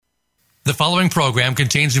The following program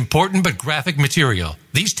contains important but graphic material.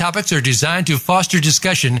 These topics are designed to foster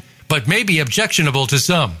discussion, but may be objectionable to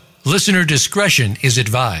some. Listener discretion is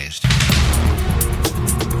advised.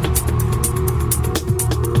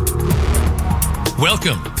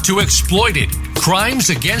 Welcome to Exploited: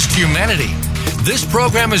 Crimes Against Humanity. This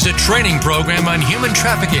program is a training program on human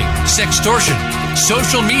trafficking, sextortion,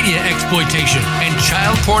 social media exploitation, and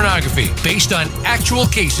child pornography based on actual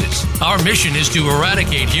cases. Our mission is to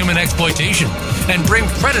eradicate human exploitation and bring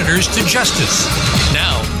predators to justice.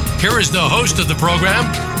 Now, here is the host of the program,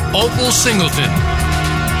 Opal Singleton.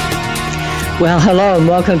 Well, hello and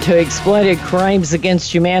welcome to Exploited: Crimes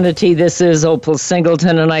Against Humanity. This is Opal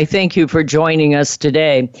Singleton, and I thank you for joining us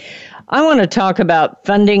today. I want to talk about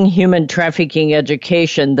funding human trafficking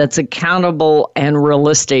education that's accountable and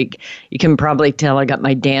realistic. You can probably tell I got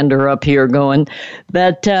my dander up here going.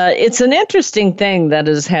 But it's an interesting thing that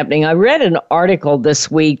is happening. I read an article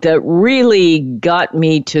this week that really got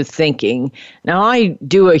me to thinking. Now, I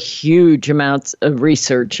do a huge amount of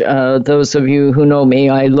research. Those of you who know me,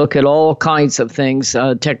 I look at all kinds of things,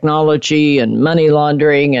 technology and money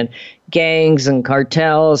laundering and gangs and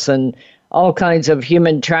cartels and all kinds of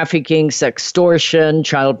human trafficking, sextortion,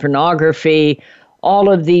 child pornography, all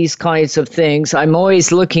of these kinds of things. I'm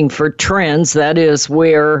always looking for trends. That is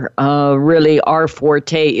where really our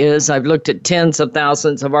forte is. I've looked at tens of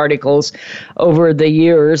thousands of articles over the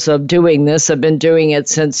years of doing this. I've been doing it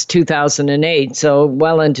since 2008, so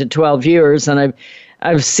well into 12 years, and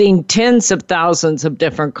I've seen tens of thousands of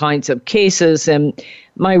different kinds of cases, and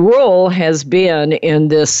my role has been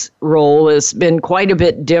quite a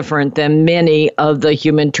bit different than many of the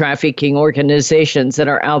human trafficking organizations that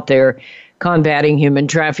are out there combating human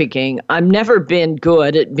trafficking. I've never been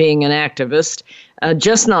good at being an activist,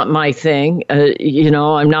 just not my thing.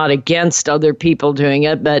 I'm not against other people doing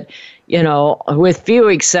it, but with few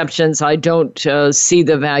exceptions, I don't see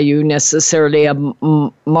the value necessarily of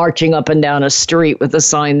marching up and down a street with a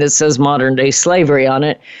sign that says modern day slavery on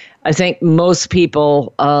it. I think most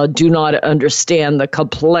people do not understand the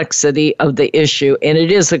complexity of the issue, and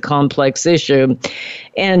it is a complex issue.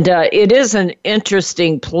 And it is an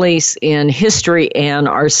interesting place in history and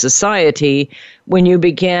our society when you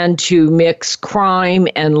began to mix crime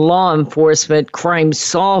and law enforcement, crime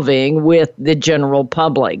solving with the general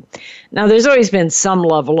public. Now, there's always been some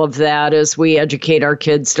level of that as we educate our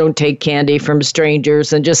kids, don't take candy from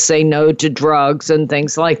strangers and just say no to drugs and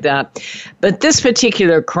things like that. But this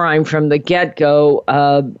particular crime from the get-go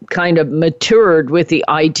kind of matured with the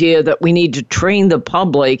idea that we need to train the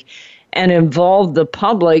public and involve the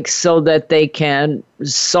public so that they can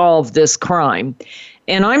solve this crime.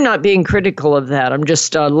 And I'm not being critical of that. I'm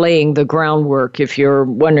just laying the groundwork if you're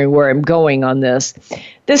wondering where I'm going on this.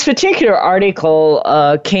 This particular article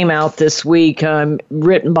came out this week,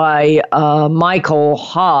 written by Michael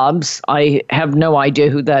Hobbs. I have no idea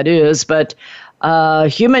who that is, but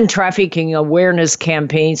human trafficking awareness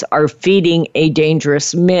campaigns are feeding a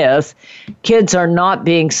dangerous myth. Kids are not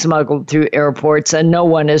being smuggled through airports, and no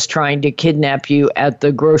one is trying to kidnap you at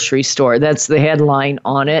the grocery store. That's the headline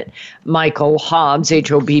on it. Michael Hobbs,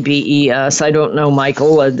 Hobbes. I don't know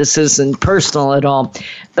Michael. This isn't personal at all.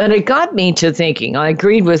 But it got me to thinking. I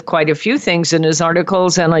agreed with quite a few things in his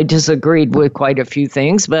articles, and I disagreed with quite a few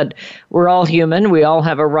things. But we're all human. We all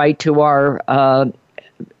have a right to our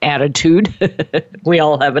attitude. We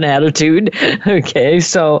all have an attitude. Okay,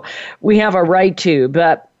 so we have a right to,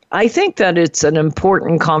 but I think that it's an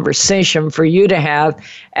important conversation for you to have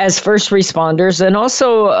as first responders and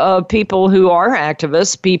also people who are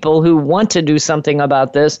activists, people who want to do something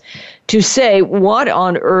about this, to say what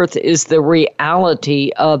on earth is the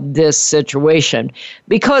reality of this situation,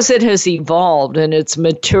 because it has evolved and it's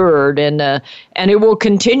matured and it will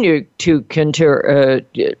continue to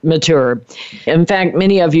mature. In fact,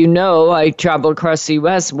 many of you know I travel across the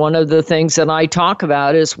U.S. One of the things that I talk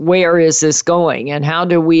about is where is this going and how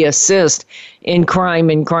do we assist in crime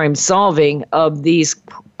and crime solving of these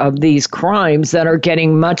crimes that are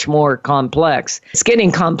getting much more complex. It's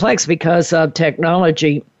getting complex because of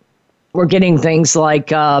technology. We're getting things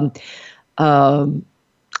like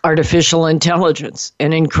artificial intelligence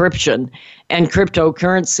and encryption and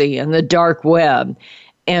cryptocurrency and the dark web.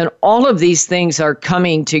 And all of these things are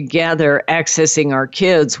coming together, accessing our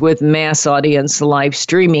kids with mass audience live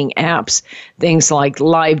streaming apps, things like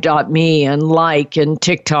Live.me and Like and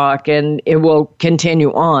TikTok, and it will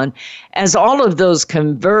continue on. As all of those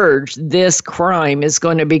converge, this crime is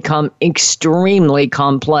going to become extremely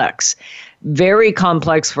complex. Very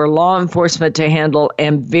complex for law enforcement to handle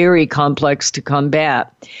and very complex to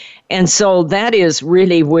combat. And so that is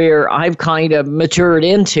really where I've kind of matured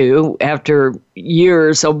into after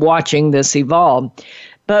years of watching this evolve.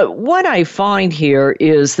 But what I find here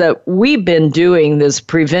is that we've been doing this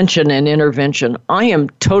prevention and intervention. I am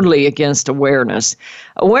totally against awareness.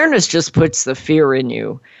 Awareness just puts the fear in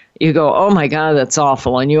you. You go, oh my God, that's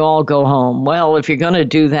awful, and you all go home. Well, if you're going to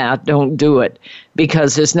do that, don't do it,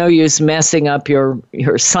 because there's no use messing up your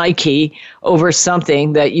psyche over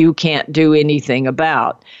something that you can't do anything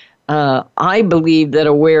about. I believe that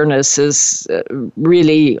awareness is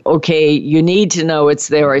really okay. You need to know it's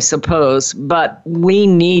there, I suppose, but we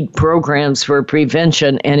need programs for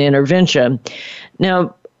prevention and intervention.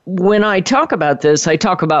 Now, when I talk about this, I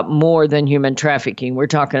talk about more than human trafficking. We're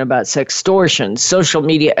talking about sextortion, social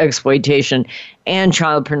media exploitation, and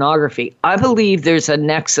child pornography. I believe there's a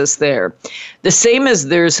nexus there. The same as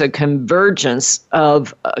there's a convergence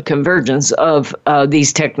of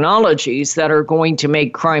these technologies that are going to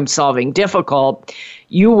make crime solving difficult,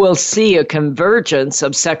 you will see a convergence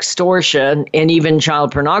of sextortion and even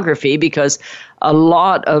child pornography, because a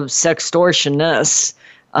lot of sextortionists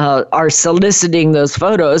are soliciting those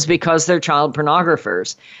photos because they're child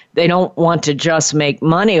pornographers. They don't want to just make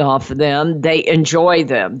money off of them. They enjoy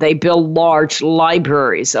them. They build large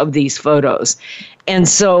libraries of these photos. And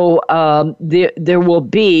so there will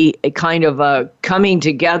be a kind of a coming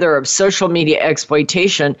together of social media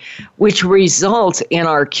exploitation, which results in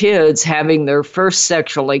our kids having their first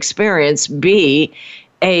sexual experience be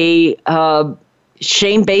a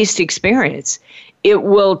shame-based experience. It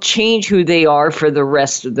will change who they are for the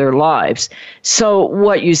rest of their lives. So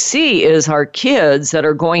what you see is our kids that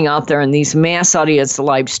are going out there in these mass audience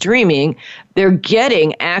live streaming, they're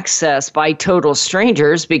getting access by total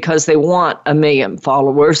strangers because they want 1 million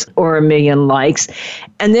followers or 1 million likes.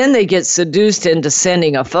 And then they get seduced into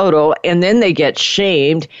sending a photo, and then they get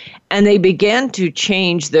shamed, and they begin to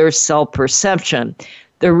change their self-perception.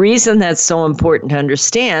 The reason that's so important to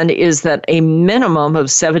understand is that a minimum of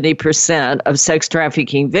 70% of sex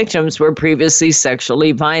trafficking victims were previously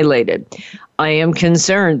sexually violated. I am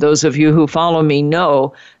concerned, those of you who follow me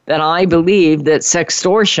know that I believe that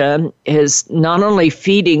sextortion is not only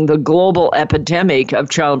feeding the global epidemic of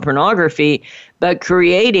child pornography, but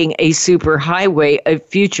creating a superhighway of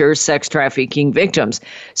future sex trafficking victims.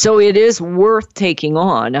 So it is worth taking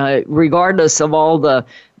on, regardless of all the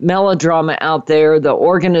melodrama out there, the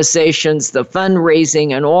organizations, the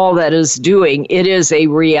fundraising, and all that is doing. It is a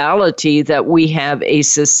reality that we have a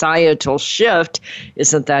societal shift.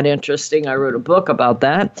 Isn't that interesting? I wrote a book about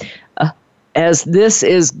that. As this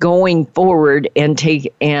is going forward and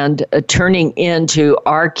turning into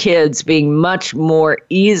our kids being much more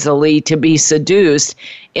easily to be seduced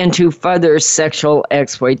into further sexual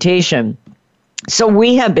exploitation. So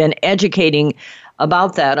we have been educating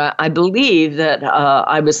about that. I believe that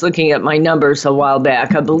I was looking at my numbers a while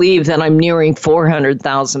back. I believe that I'm nearing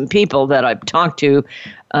 400,000 people that I've talked to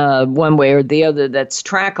one way or the other that's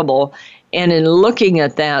trackable. And in looking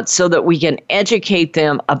at that so that we can educate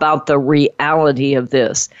them about the reality of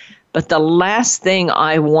this. But the last thing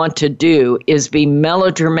I want to do is be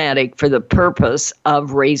melodramatic for the purpose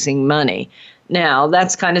of raising money. Now,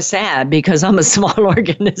 that's kind of sad because I'm a small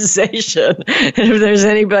organization. And if there's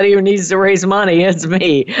anybody who needs to raise money, it's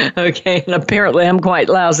me. Okay. And apparently I'm quite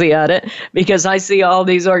lousy at it because I see all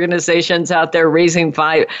these organizations out there raising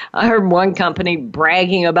I heard one company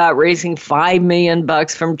bragging about raising $5 million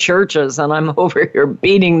from churches. And I'm over here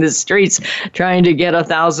beating the streets trying to get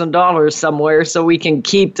 $1,000 somewhere so we can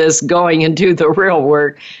keep this going and do the real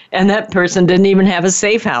work. And that person didn't even have a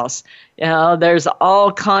safe house. You know, there's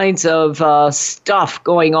all kinds of stuff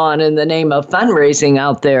going on in the name of fundraising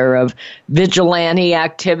out there, of vigilante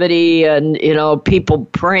activity, and people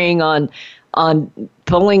preying on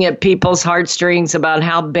pulling at people's heartstrings about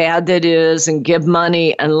how bad that is, and give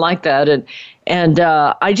money and like that. And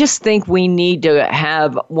I just think we need to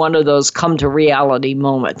have one of those come to reality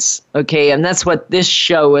moments. Okay, and that's what this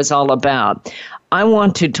show is all about. I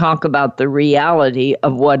want to talk about the reality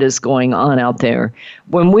of what is going on out there.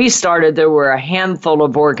 When we started, there were a handful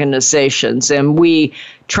of organizations, and we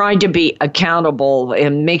tried to be accountable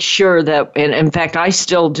and make sure that, and in fact, I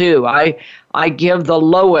still do. I give the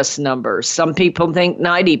lowest numbers. Some people think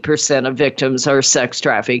 90% of victims are sex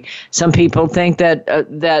trafficked. Some people think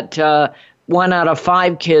that 1 out of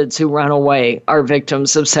 5 kids who run away are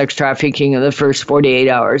victims of sex trafficking in the first 48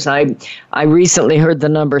 hours. I recently heard the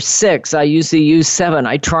number 6. I usually use 7.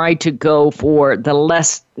 I try to go for the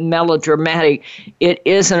less melodramatic. It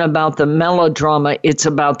isn't about the melodrama. It's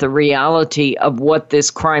about the reality of what this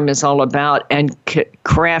crime is all about, and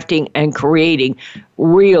crafting and creating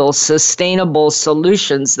real sustainable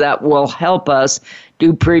solutions that will help us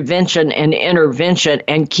do prevention and intervention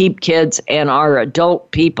and keep kids and our adult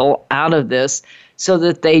people out of this so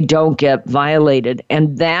that they don't get violated.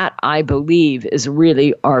 And that, I believe, is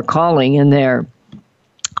really our calling in there.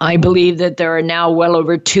 I believe that there are now well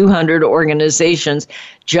over 200 organizations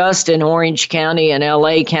just in Orange County and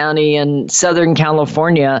LA County and Southern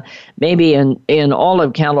California, maybe in all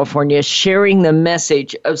of California, sharing the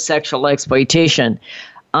message of sexual exploitation.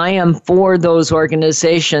 I am for those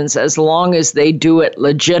organizations as long as they do it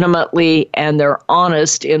legitimately and they're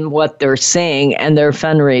honest in what they're saying and their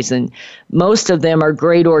fundraising. Most of them are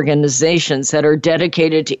great organizations that are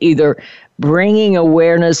dedicated to either bringing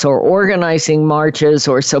awareness or organizing marches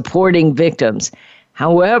or supporting victims.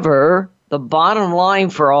 However, the bottom line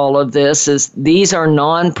for all of this is these are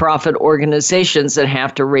nonprofit organizations that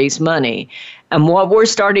have to raise money. And what we're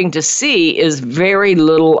starting to see is very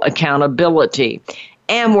little accountability.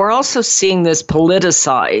 And we're also seeing this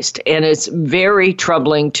politicized, and it's very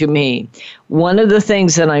troubling to me. One of the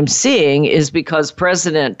things that I'm seeing is because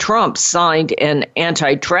President Trump signed an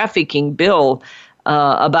anti-trafficking bill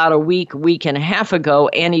about a week and a half ago,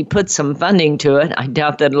 and he put some funding to it. I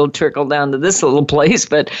doubt that it'll trickle down to this little place,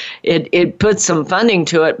 but it put some funding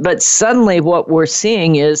to it. But suddenly what we're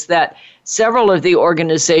seeing is that several of the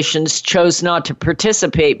organizations chose not to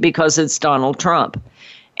participate because it's Donald Trump.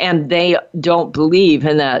 And they don't believe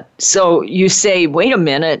in that. So you say, wait a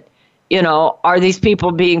minute, are these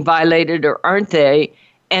people being violated or aren't they?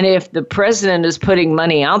 And if the president is putting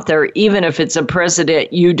money out there, even if it's a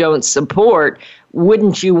president you don't support,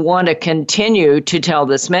 wouldn't you want to continue to tell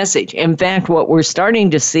this message? In fact, what we're starting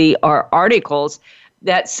to see are articles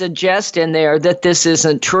that suggest in there that this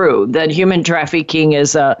isn't true, that human trafficking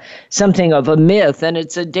is something of a myth, and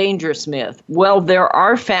it's a dangerous myth. Well, there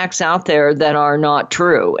are facts out there that are not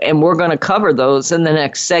true, and we're going to cover those in the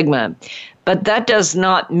next segment. But that does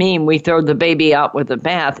not mean we throw the baby out with the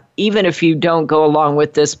bath, even if you don't go along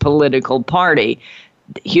with this political party.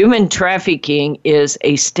 Human trafficking is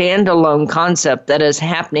a standalone concept that is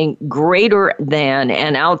happening greater than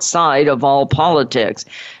and outside of all politics.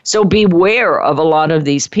 So beware of a lot of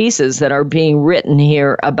these pieces that are being written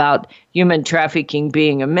here about human trafficking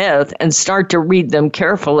being a myth, and start to read them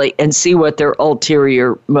carefully and see what their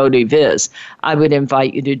ulterior motive is. I would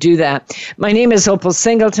invite you to do that. My name is Opal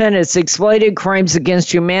Singleton. It's Exploited Crimes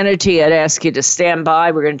Against Humanity. I'd ask you to stand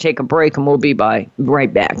by. We're going to take a break and we'll be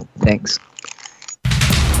right back. Thanks.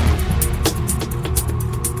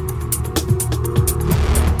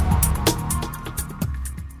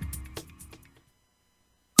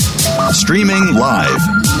 Streaming live,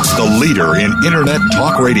 the leader in Internet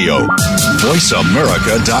talk radio,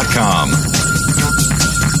 VoiceAmerica.com.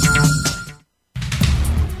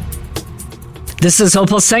 This is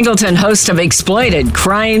Opal Singleton, host of Exploited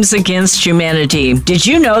Crimes Against Humanity. Did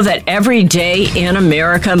you know that every day in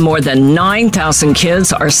America, more than 9,000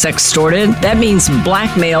 kids are sextorted? That means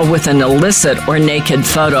blackmail with an illicit or naked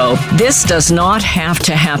photo. This does not have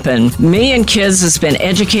to happen. Million Kids has been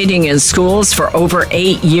educating in schools for over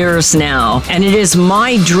 8 years now, and it is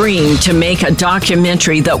my dream to make a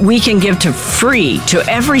documentary that we can give to free to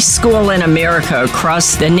every school in America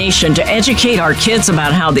across the nation to educate our kids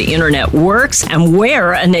about how the internet works and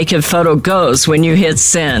where a naked photo goes when you hit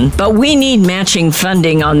send. But we need matching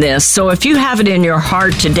funding on this, so if you have it in your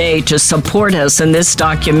heart today to support us in this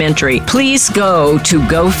documentary, please go to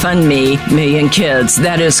GoFundMe Million Kids.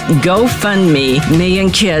 That is GoFundMe Million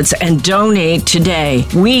Kids, and donate today.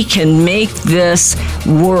 We can make this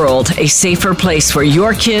world a safer place for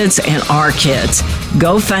your kids and our kids.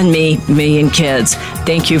 GoFundMe Million Kids.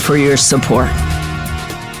 Thank you for your support.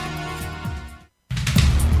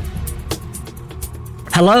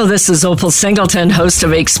 Hello, this is Opal Singleton, host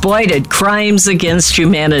of Exploited Crimes Against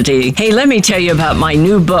Humanity. Hey, let me tell you about my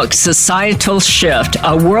new book, Societal Shift,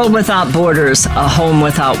 A World Without Borders, A Home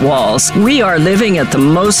Without Walls. We are living at the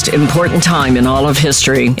most important time in all of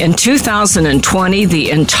history. In 2020,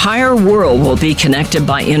 the entire world will be connected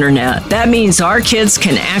by internet. That means our kids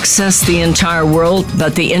can access the entire world,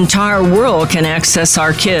 but the entire world can access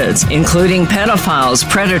our kids, including pedophiles,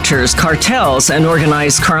 predators, cartels, and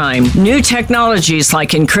organized crime. New technologies like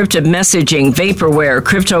like encrypted messaging, vaporware,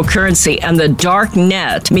 cryptocurrency, and the dark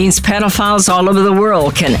net means pedophiles all over the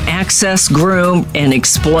world can access, groom, and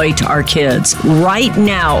exploit our kids. Right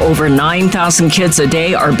now, over 9,000 kids a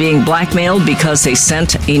day are being blackmailed because they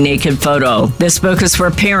sent a naked photo. This book is for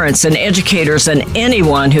parents and educators and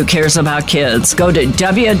anyone who cares about kids. Go to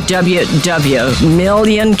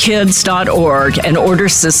www.millionkids.org and order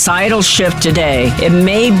Societal Shift today. It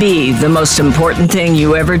may be the most important thing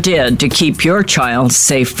you ever did to keep your child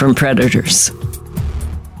safe from predators.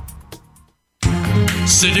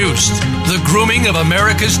 Seduced, The Grooming of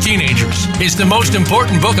America's Teenagers is the most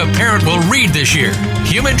important book a parent will read this year.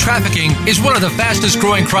 Human trafficking is one of the fastest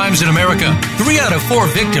growing crimes in America. 3 out of 4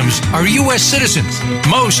 victims are U.S. citizens.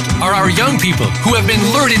 Most are our young people who have been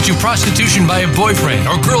lured into prostitution by a boyfriend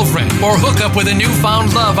or girlfriend or hook up with a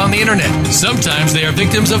newfound love on the internet. Sometimes they are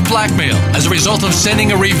victims of blackmail as a result of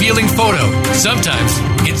sending a revealing photo. Sometimes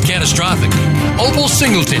it's catastrophic. Opal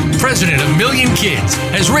Singleton, president of Million Kids,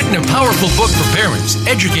 has written a powerful book for parents,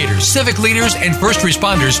 educators, civic leaders, and first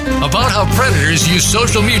responders about how predators use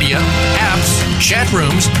social media, apps, chat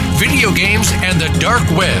rooms, video games, and the dark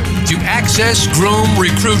web to access, groom,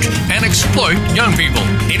 recruit, and exploit young people.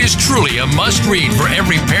 It is truly a must-read for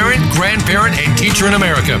every parent, grandparent, and teacher in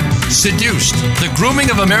America. Seduced, The Grooming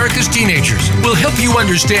of America's Teenagers will help you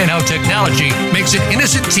understand how technology makes an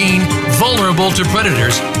innocent teen vulnerable to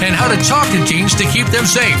predators and how to talk to teens to keep them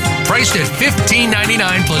safe. Priced at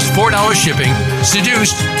 $15.99 plus $4 shipping,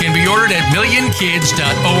 Seduced can be ordered at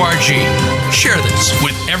millionkids.org. Share this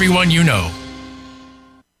with everyone you know.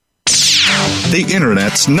 The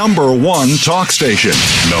Internet's #1 talk station.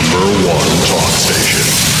 #1 talk station.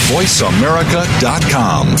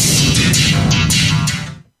 VoiceAmerica.com.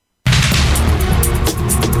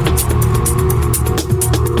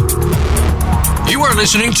 You are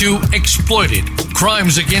listening to Exploited: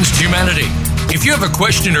 Crimes Against Humanity. If you have a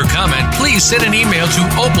question or comment, please send an email to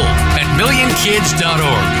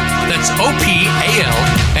opal@millionkids.org. That's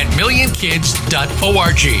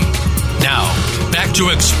OPAL@millionkids.org. Now, back to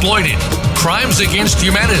Exploited: Crimes Against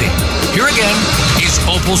Humanity. Here again is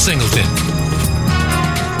Opal Singleton.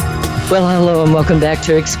 Well, hello and welcome back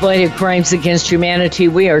to Exploited: Crimes Against Humanity.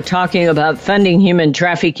 We are talking about funding human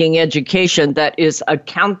trafficking education that is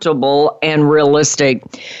accountable and realistic.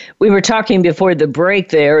 We were talking before the break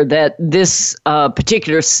there that this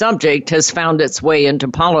particular subject has found its way into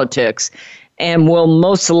politics and will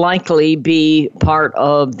most likely be part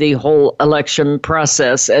of the whole election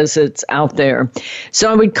process as it's out there.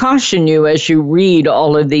 So I would caution you as you read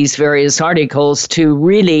all of these various articles to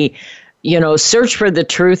really search for the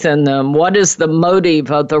truth in them. What is the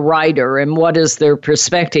motive of the writer and what is their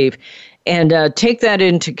perspective? And take that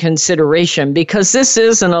into consideration because this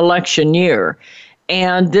is an election year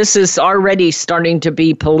and this is already starting to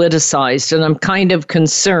be politicized. And I'm kind of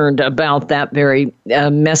concerned about that very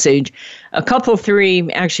message.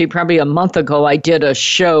 Probably a month ago, I did a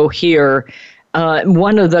show here.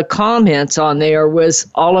 One of the comments on there was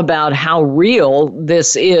all about how real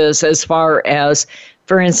this is as far as,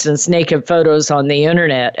 for instance, naked photos on the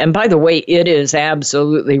internet. And by the way, it is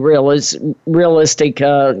absolutely real. As Realistic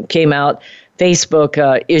came out, Facebook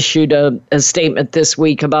issued a statement this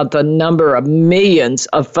week about the number of millions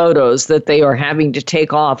of photos that they are having to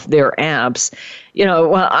take off their apps.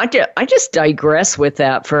 I just digress with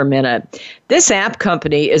that for a minute. This app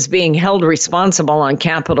company is being held responsible on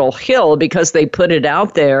Capitol Hill because they put it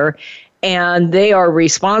out there, and they are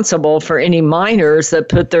responsible for any minors that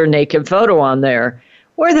put their naked photo on there.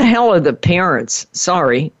 Where the hell are the parents?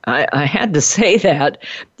 Sorry, I had to say that.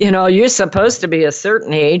 You're supposed to be a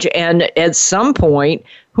certain age, and at some point,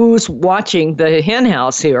 who's watching the hen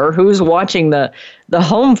house here? Who's watching the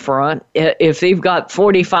home front? If they've got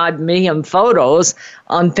 45 million photos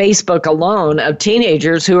on Facebook alone of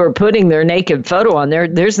teenagers who are putting their naked photo on there,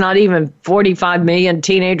 there's not even 45 million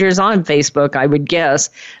teenagers on Facebook, I would guess.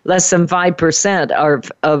 Less than 5% of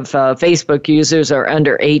Facebook users are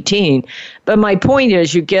under 18. But my point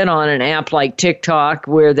is, you get on an app like TikTok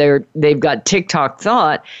where they've got TikTok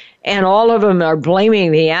Thought, and all of them are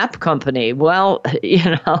blaming the app company. Well,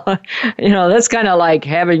 that's kind of like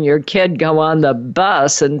having your kid go on the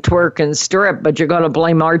bus and twerk and strip, but you're going to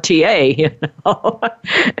blame RTA.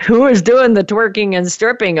 Who is doing the twerking and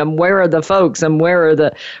stripping, and where are the folks, and where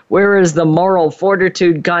is the moral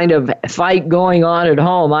fortitude kind of fight going on at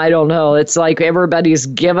home? I don't know. It's like everybody's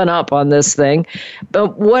given up on this thing.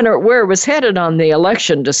 But where it was headed on the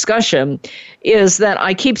election discussion is that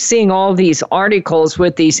I keep seeing all these articles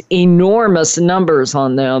with these enormous numbers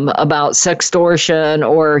on them about sextortion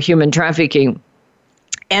or human trafficking.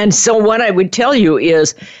 And so what I would tell you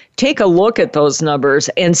is take a look at those numbers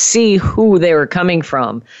and see who they're coming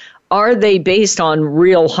from. Are they based on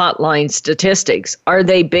real hotline statistics? Are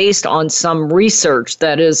they based on some research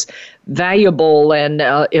that is valuable and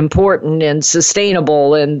important and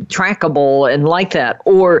sustainable and trackable and like that?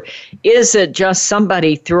 Or is it just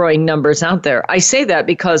somebody throwing numbers out there? I say that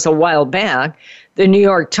because a while back, the New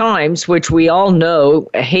York Times, which we all know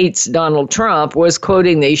hates Donald Trump, was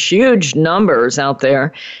quoting these huge numbers out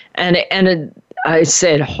there. And I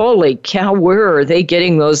said, holy cow, where are they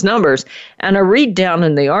getting those numbers? And I read down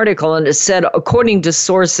in the article and it said, according to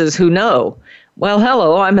sources who know. Well,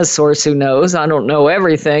 hello, I'm a source who knows. I don't know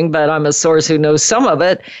everything, but I'm a source who knows some of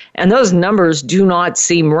it. And those numbers do not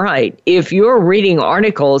seem right. If you're reading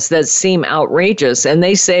articles that seem outrageous and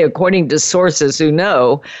they say, according to sources who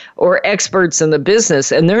know, or experts in the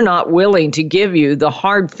business, and they're not willing to give you the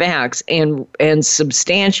hard facts and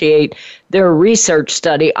substantiate their research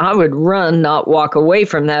study, I would run, not walk away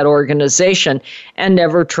from that organization and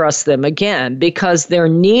never trust them again, because there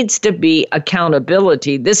needs to be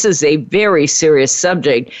accountability. This is a very serious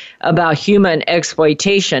subject about human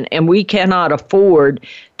exploitation, and we cannot afford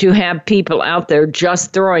to have people out there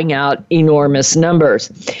just throwing out enormous numbers.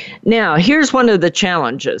 Now, here's one of the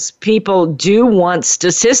challenges. People do want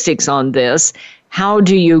statistics on this. How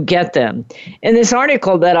do you get them? In this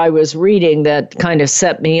article that I was reading that kind of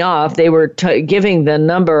set me off, they were giving the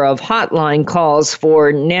number of hotline calls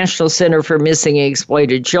for National Center for Missing and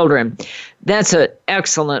Exploited Children. That's an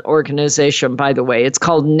excellent organization, by the way. It's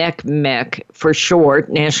called NCMEC for short,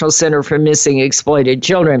 National Center for Missing and Exploited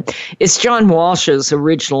Children. It's John Walsh's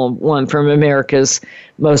original one from America's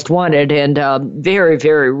Most Wanted, and very,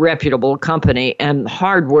 very reputable company and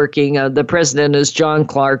hardworking. The president is John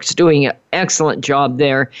Clark's doing an excellent job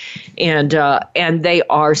there, and they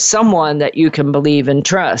are someone that you can believe and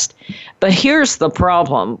trust. But here's the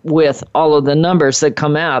problem with all of the numbers that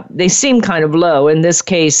come out. They seem kind of low. In this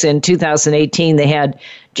case, in 2018, they had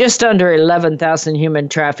just under 11,000 human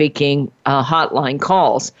trafficking hotline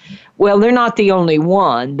calls. Well, they're not the only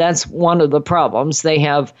one. That's one of the problems. They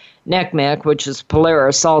have NCMEC, which is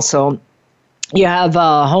Polaris also. You have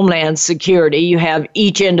Homeland Security. You have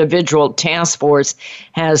each individual task force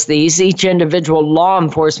has these. Each individual law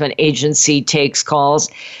enforcement agency takes calls.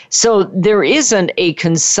 So there isn't a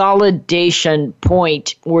consolidation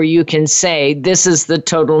point where you can say this is the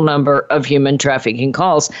total number of human trafficking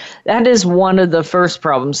calls. That is one of the first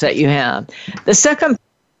problems that you have. The second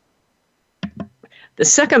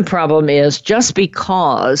problem is just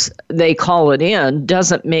because they call it in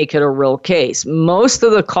doesn't make it a real case. Most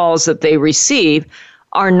of the calls that they receive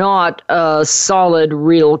are not solid,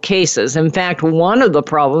 real cases. In fact, one of the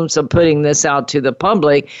problems of putting this out to the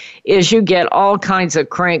public is you get all kinds of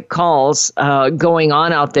crank calls going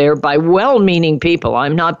on out there by well-meaning people.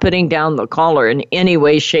 I'm not putting down the caller in any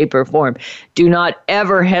way, shape, or form. Do not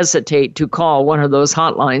ever hesitate to call one of those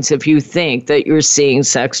hotlines if you think that you're seeing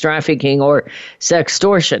sex trafficking or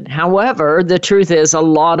sextortion. However, the truth is a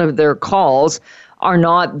lot of their calls are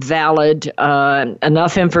not valid,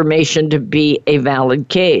 enough information to be a valid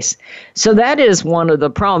case. So that is one of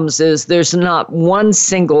the problems, is there's not one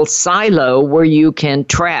single silo where you can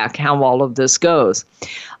track how all of this goes.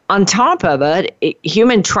 On top of it,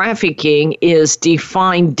 human trafficking is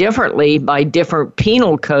defined differently by different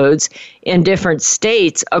penal codes in different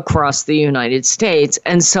states across the United States.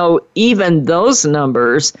 And so even those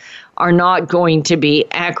numbers are not going to be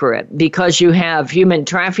accurate because you have human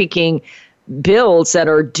trafficking bills that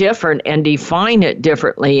are different and define it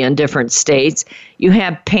differently in different states. You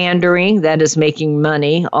have pandering, that is making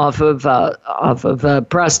money off of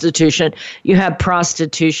prostitution. You have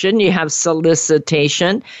prostitution. You have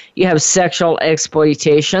solicitation. You have sexual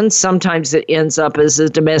exploitation. Sometimes it ends up as a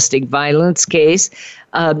domestic violence case.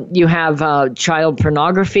 You have child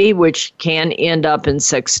pornography, which can end up in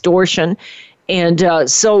sextortion. And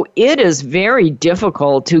so it is very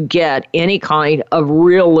difficult to get any kind of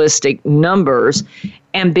realistic numbers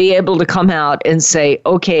and be able to come out and say,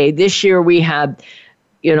 okay, this year we had,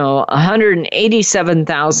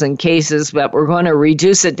 187,000 cases, but we're going to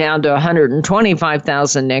reduce it down to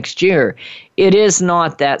 125,000 next year. It is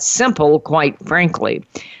not that simple, quite frankly.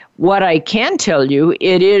 What I can tell you,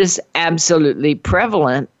 it is absolutely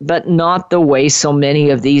prevalent, but not the way so many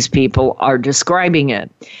of these people are describing it.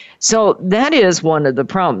 So that is one of the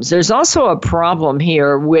problems. There's also a problem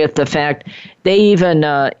here with the fact They even,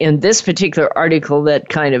 in this particular article that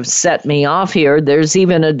kind of set me off here, there's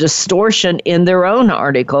even a distortion in their own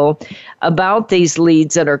article about these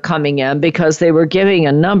leads that are coming in because they were giving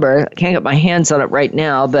a number. I can't get my hands on it right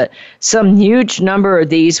now, but some huge number of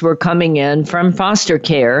these were coming in from foster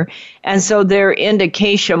care. And so their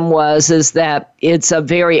indication is that it's a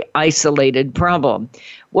very isolated problem.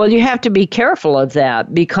 Well, you have to be careful of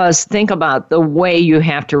that because think about the way you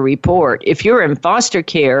have to report. If you're in foster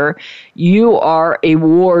care, you are a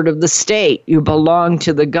ward of the state. You belong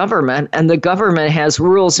to the government, and the government has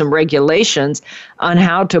rules and regulations on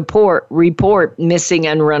how to report missing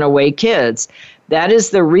and runaway kids. That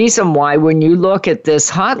is the reason why when you look at this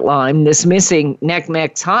hotline, this missing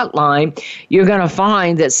NCMEC hotline, you're going to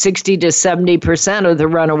find that 60 to 70% of the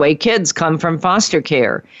runaway kids come from foster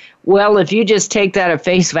care. Well, if you just take that at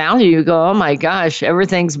face value, you go, oh my gosh,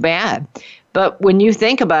 everything's bad. But when you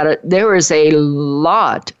think about it, there is a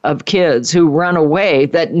lot of kids who run away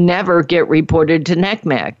that never get reported to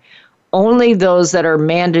NCMEC. Only those that are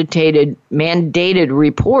mandated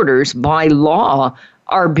reporters by law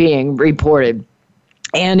are being reported,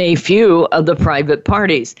 and a few of the private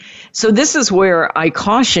parties. So this is where I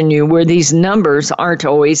caution you, where these numbers aren't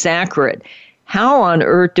always accurate. How on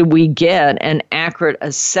earth do we get an accurate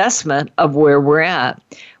assessment of where we're at?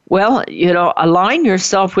 Well, align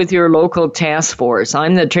yourself with your local task force.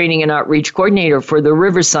 I'm the training and outreach coordinator for the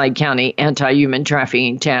Riverside County Anti-Human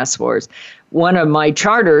Trafficking Task Force. One of my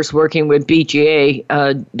charters working with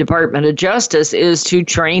BGA, Department of Justice, is to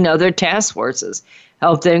train other task forces,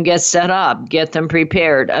 help them get set up, get them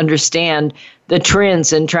prepared, understand the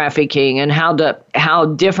trends in trafficking and how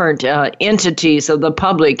different entities of the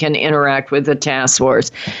public can interact with the task force.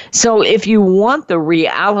 So if you want the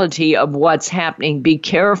reality of what's happening, be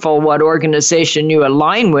careful what organization you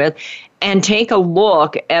align with and take a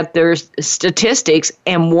look at their statistics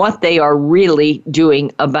and what they are really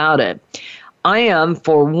doing about it. I am,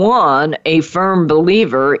 for one, a firm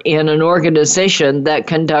believer in an organization that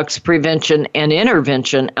conducts prevention and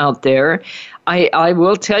intervention out there. I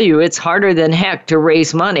will tell you, it's harder than heck to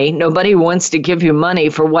raise money. Nobody wants to give you money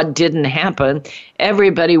for what didn't happen.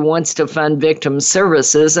 Everybody wants to fund victim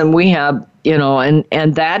services, and we have,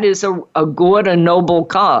 and that is a good and noble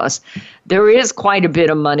cause. There is quite a bit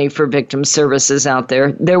of money for victim services out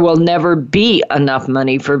there. There will never be enough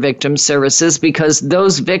money for victim services because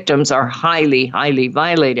those victims are highly, highly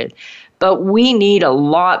violated. But we need a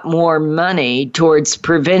lot more money towards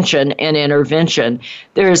prevention and intervention.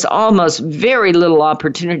 There's almost very little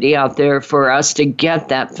opportunity out there for us to get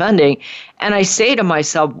that funding. And I say to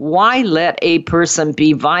myself, why let a person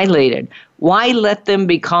be violated? Why let them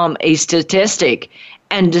become a statistic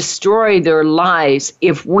and destroy their lives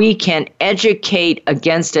if we can educate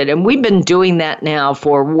against it? And we've been doing that now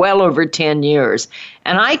for well over 10 years.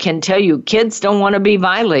 And I can tell you, kids don't want to be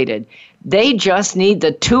violated. They just need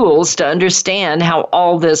the tools to understand how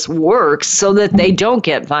all this works so that they don't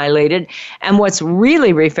get violated. And what's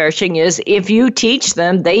really refreshing is if you teach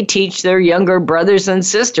them, they teach their younger brothers and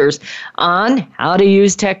sisters on how to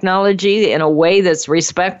use technology in a way that's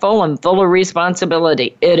respectful and full of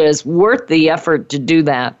responsibility. It is worth the effort to do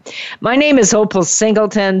that. My name is Opal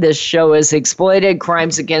Singleton. This show is Exploited,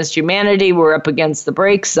 Crimes Against Humanity. We're up against the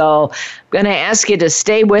break, so I'm going to ask you to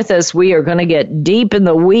stay with us. We are going to get deep in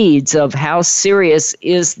the weeds of how serious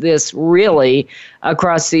is this really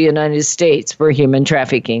across the United States for human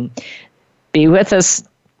trafficking. Be with us.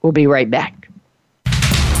 We'll be right back.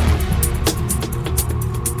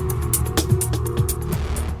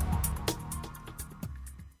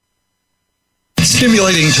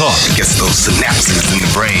 Stimulating talk gets those synapses in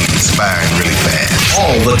the brain firing really fast.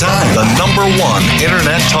 all the time. The #1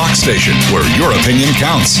 internet talk station where your opinion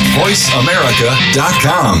counts.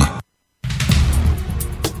 VoiceAmerica.com.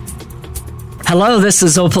 Hello, this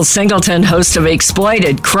is Opal Singleton, host of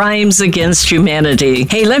Exploited, Crimes Against Humanity.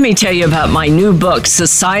 Hey, let me tell you about my new book,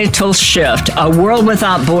 Societal Shift, A World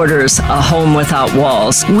Without Borders, A Home Without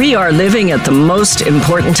Walls. We are living at the most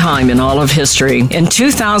important time in all of history. In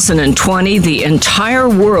 2020, the entire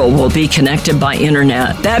world will be connected by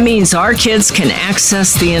internet. That means our kids can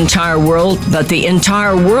access the entire world, but the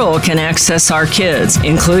entire world can access our kids,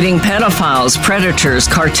 including pedophiles, predators,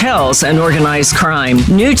 cartels, and organized crime.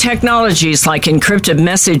 New technologies like like encrypted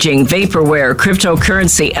messaging, vaporware,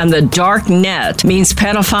 cryptocurrency, and the dark net means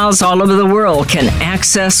pedophiles all over the world can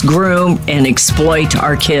access, groom, and exploit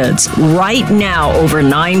our kids. Right now, over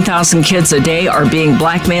 9,000 kids a day are being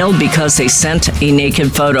blackmailed because they sent a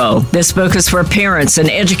naked photo. This book is for parents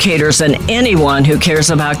and educators and anyone who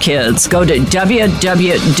cares about kids. Go to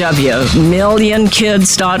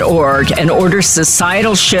www.millionkids.org and order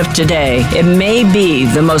Societal Shift today. It may be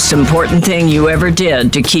the most important thing you ever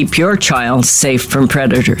did to keep your child safe from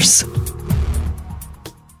predators.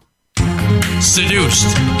 Seduced,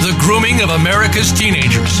 The Grooming of America's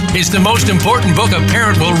Teenagers is the most important book a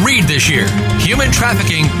parent will read this year. Human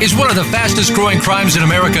trafficking is one of the fastest growing crimes in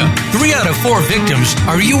America. 3 out of 4 victims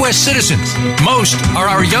are U.S. citizens. Most are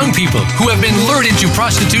our young people who have been lured into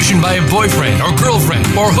prostitution by a boyfriend or girlfriend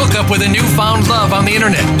or hook up with a newfound love on the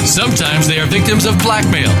internet. Sometimes they are victims of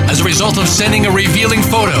blackmail as a result of sending a revealing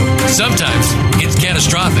photo. Sometimes it's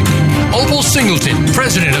catastrophic. Opal Singleton,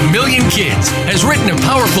 president of Million Kids, has written a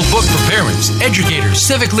powerful book for parents, educators,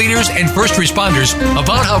 civic leaders, and first responders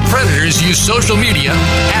about how predators use social media,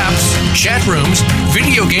 apps, chat rooms,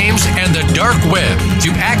 video games, and the dark web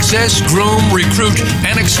to access, groom, recruit,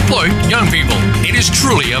 and exploit young people. It is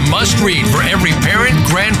truly a must-read for every parent,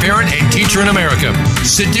 grandparent, and teacher in America.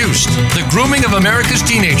 Seduced, The Grooming of America's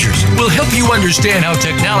Teenagers will help you understand how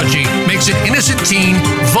technology makes an innocent teen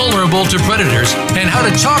vulnerable to predators and how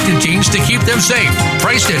to talk to teens to keep them safe.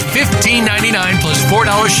 Priced at $15.99 plus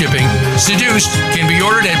 $4 shipping, Seduced can be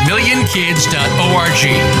ordered at millionkids.org.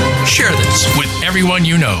 Share this with everyone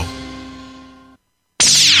you know.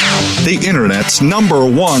 The Internet's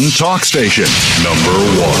 #1 talk station.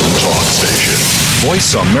 #1 talk station.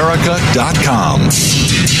 VoiceAmerica.com.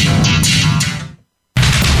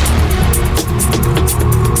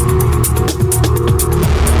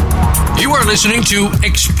 You are listening to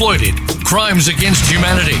Exploited, Crimes Against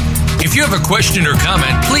Humanity. If you have a question or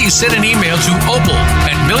comment, please send an email to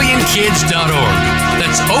opal@millionkids.org.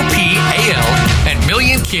 That's OPAL at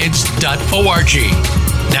millionkids.org.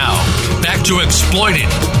 Now, back to Exploited,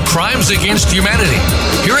 Crimes Against Humanity.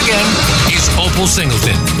 Here again is Opal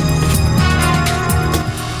Singleton.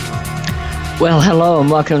 Well, hello and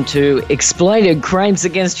welcome to Exploited Crimes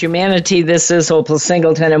Against Humanity. This is Opal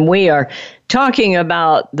Singleton, and we are talking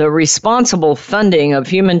about the responsible funding of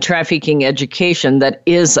human trafficking education that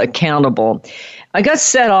is accountable. I got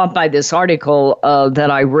set off by this article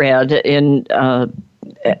that I read in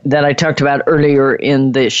that I talked about earlier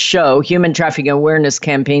in the show. Human trafficking awareness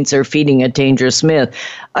campaigns are feeding a dangerous myth.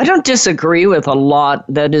 I don't disagree with a lot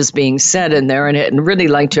that is being said in there, and I'd really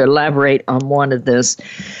like to elaborate on one of this.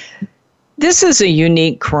 This is a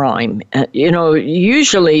unique crime.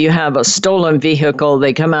 Usually you have a stolen vehicle,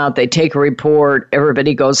 they come out, they take a report,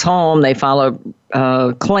 everybody goes home, they file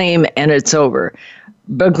a claim, and it's over.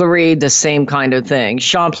 Burglary, the same kind of thing.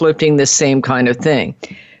 Shoplifting, the same kind of thing.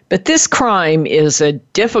 But this crime is a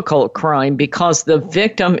difficult crime because the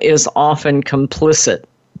victim is often complicit.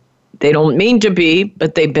 They don't mean to be,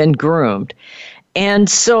 but they've been groomed. And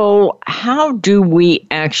so how do we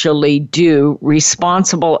actually do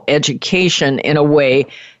responsible education in a way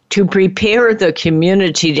to prepare the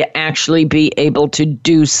community to actually be able to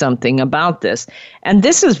do something about this? And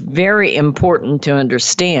this is very important to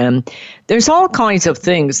understand. There's all kinds of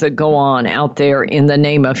things that go on out there in the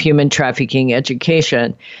name of human trafficking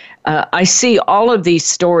education. I see all of these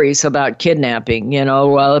stories about kidnapping,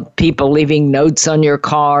 people leaving notes on your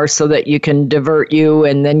car so that you can divert you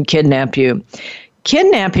and then kidnap you.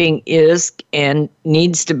 Kidnapping is and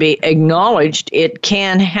needs to be acknowledged. It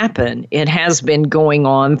can happen. It has been going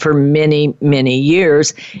on for many, many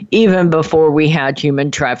years, even before we had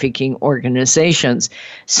human trafficking organizations.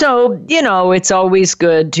 So, it's always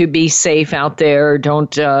good to be safe out there.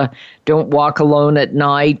 Don't walk alone at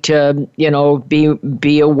night.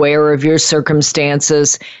 Be aware of your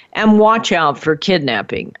circumstances and watch out for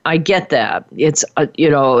kidnapping. I get that. It's I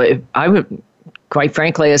would. Quite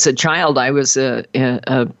frankly, as a child, I was a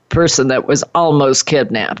person that was almost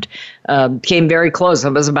kidnapped. Came very close. I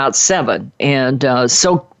was about 7. And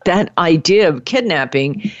so that idea of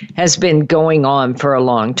kidnapping has been going on for a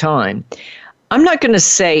long time. I'm not going to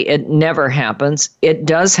say it never happens. It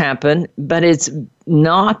does happen, but it's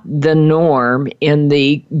not the norm in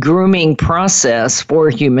the grooming process for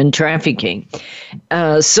human trafficking.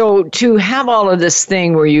 So to have all of this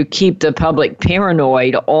thing where you keep the public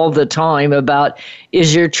paranoid all the time about,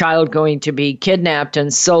 is your child going to be kidnapped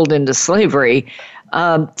and sold into slavery?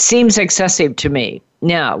 seems excessive to me.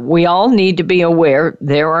 Now, we all need to be aware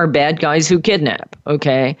there are bad guys who kidnap,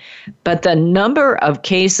 okay? But the number of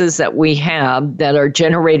cases that we have that are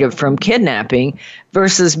generated from kidnapping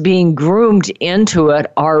versus being groomed into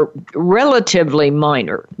it are relatively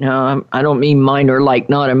minor. Now, I don't mean minor like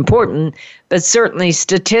not important, but certainly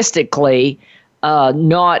statistically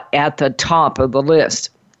not at the top of the list.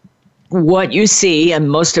 What you see,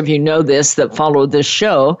 and most of you know this that follow this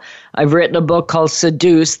show, I've written a book called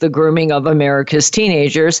Seduce, the Grooming of America's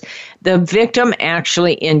Teenagers. The victim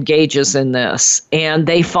actually engages in this, and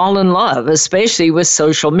they fall in love, especially with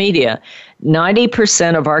social media.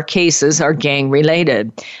 90% of our cases are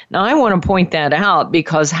gang-related. Now, I want to point that out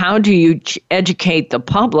because how do you educate the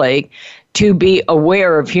public to be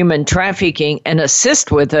aware of human trafficking and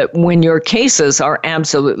assist with it when your cases are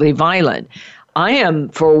absolutely violent? I am,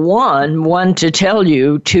 for one to tell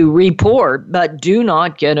you to report, but do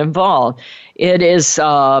not get involved. It is,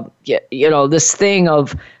 this thing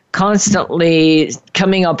of constantly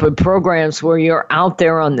coming up with programs where you're out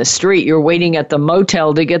there on the street, you're waiting at the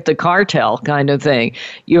motel to get the cartel kind of thing.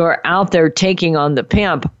 You're out there taking on the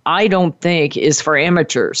pimp, I don't think is for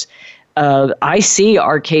amateurs. I see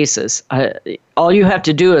our cases. All you have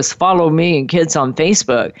to do is follow me and Kids on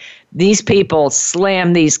Facebook. These people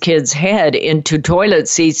slam these kids' head into toilet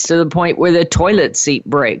seats to the point where the toilet seat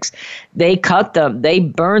breaks. They cut them, they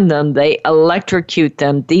burn them, they electrocute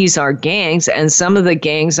them. These are gangs, and some of the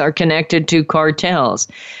gangs are connected to cartels.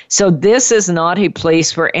 So this is not a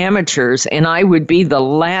place for amateurs, and I would be the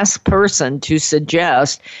last person to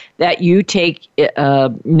suggest that you take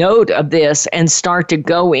note of this and start to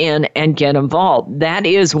go in and get involved. That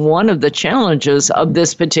is one of the challenges of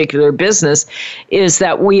this particular business, is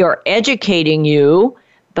that we are educating you,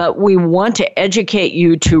 but we want to educate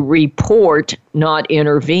you to report, not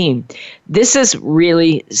intervene. This is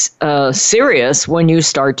really serious when you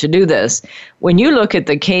start to do this. When you look at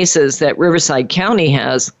the cases that Riverside County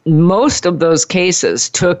has, most of those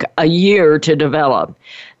cases took a year to develop.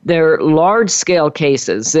 They're large-scale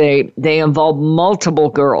cases. They involve multiple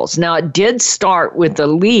girls. Now, it did start with the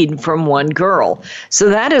lead from one girl. So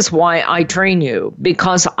that is why I train you,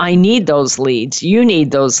 because I need those leads. You need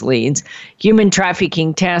those leads. Human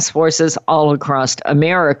trafficking task forces all across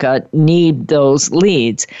America need those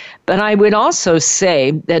leads. But I would also say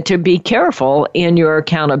that to be careful in your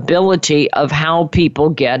accountability of how people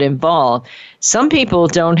get involved. Some people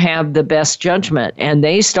don't have the best judgment, and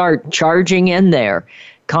they start charging in there,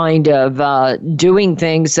 kind of doing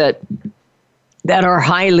things that are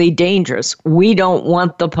highly dangerous. We don't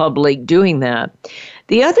want the public doing that.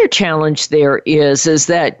 The other challenge there is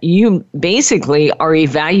that you basically are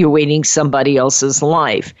evaluating somebody else's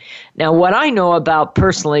life. Now, what I know about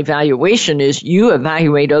personal evaluation is you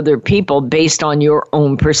evaluate other people based on your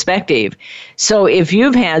own perspective. So if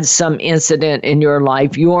you've had some incident in your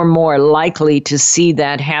life, you're more likely to see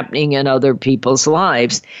that happening in other people's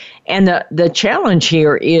lives. And the challenge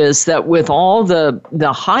here is that with all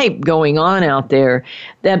the hype going on out there,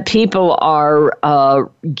 that people are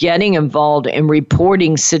getting involved in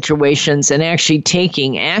reporting situations and actually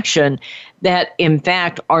taking action that, in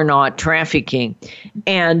fact, are not trafficking.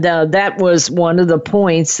 And that was one of the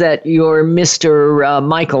points that your Mr.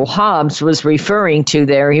 Michael Hobbs was referring to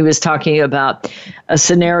there. He was talking about a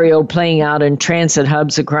scenario playing out in transit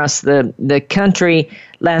hubs across the country.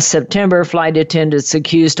 Last September, flight attendants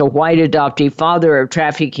accused a white adoptive father of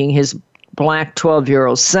trafficking his black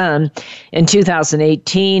 12-year-old son. In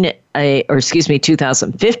 2015,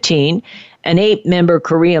 an 8-member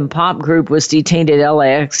Korean pop group was detained at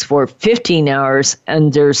LAX for 15 hours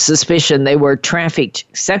under suspicion they were trafficked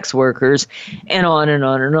sex workers, and on and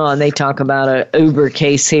on and on. They talk about an Uber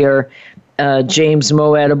case here. James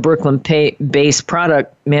Moet, a Brooklyn-based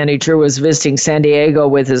product manager, was visiting San Diego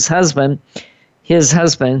with his husband,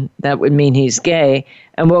 that would mean he's gay,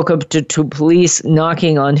 and woke up to police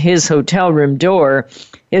knocking on his hotel room door.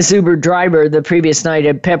 His Uber driver the previous night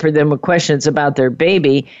had peppered them with questions about their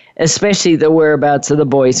baby, especially the whereabouts of the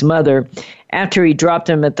boy's mother. After he dropped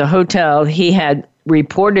them at the hotel, he had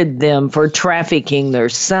reported them for trafficking their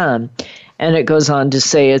son. And it goes on to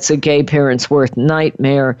say it's a gay parent's worst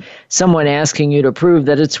nightmare, someone asking you to prove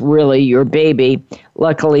that it's really your baby.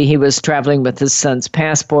 Luckily, he was traveling with his son's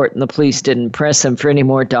passport, and the police didn't press him for any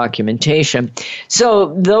more documentation.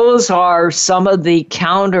 So those are some of the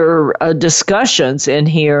counter discussions in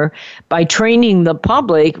here. By training the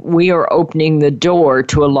public, we are opening the door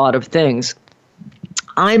to a lot of things.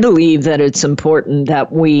 I believe that it's important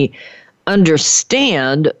that we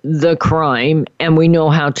understand the crime and we know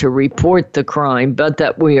how to report the crime, but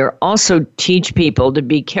that we are also teach people to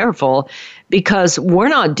be careful because we're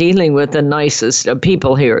not dealing with the nicest of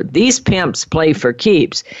people here. These pimps play for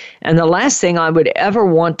keeps. And the last thing I would ever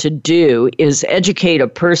want to do is educate a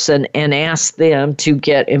person and ask them to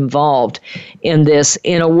get involved in this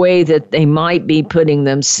in a way that they might be putting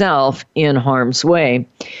themselves in harm's way.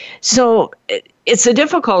 So it's a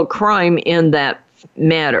difficult crime in that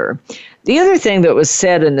matter. The other thing that was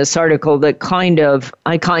said in this article that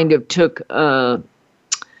I kind of took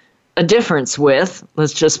a difference with,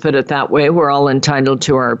 let's just put it that way, we're all entitled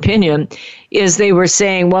to our opinion, is they were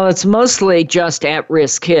saying, well, it's mostly just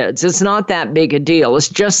at-risk kids. It's not that big a deal. It's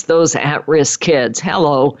just those at-risk kids.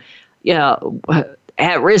 Hello. Yeah,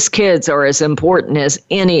 at-risk kids are as important as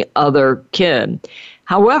any other kid.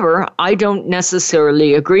 However, I don't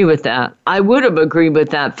necessarily agree with that. I would have agreed with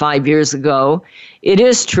that 5 years ago. It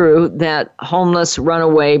is true that homeless,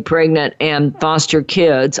 runaway, pregnant, and foster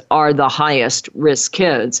kids are the highest risk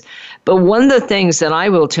kids. But one of the things that I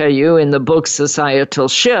will tell you in the book Societal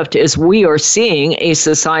Shift is we are seeing a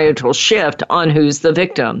societal shift on who's the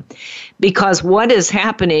victim. Because what is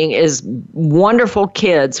happening is wonderful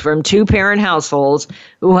kids from two-parent households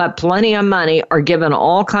who have plenty of money are given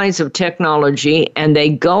all kinds of technology, and they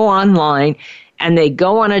go online and they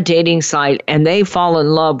go on a dating site and they fall in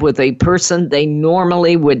love with a person they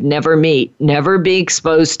normally would never meet, never be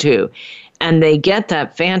exposed to. And they get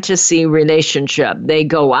that fantasy relationship. They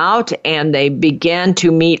go out and they begin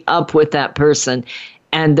to meet up with that person,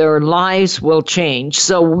 and their lives will change.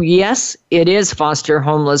 So yes, it is foster,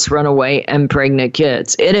 homeless, runaway, and pregnant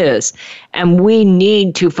kids. It is. And we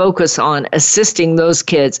need to focus on assisting those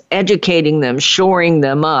kids, educating them, shoring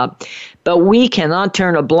them up. But we cannot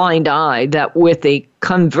turn a blind eye that with the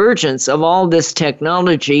convergence of all this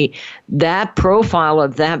technology, that profile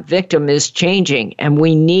of that victim is changing, and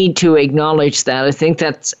we need to acknowledge that. I think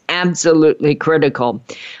that's absolutely critical.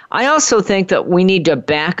 I also think that we need to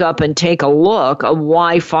back up and take a look at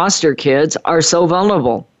why foster kids are so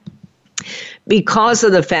vulnerable. Because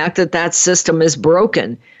of the fact that that system is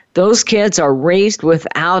broken. Those kids are raised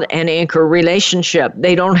without an anchor relationship.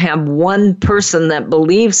 They don't have one person that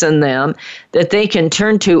believes in them, that they can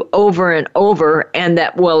turn to over and over, and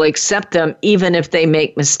that will accept them even if they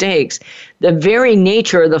make mistakes. The very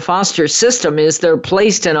nature of the foster system is they're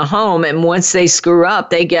placed in a home, and once they screw up,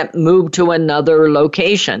 they get moved to another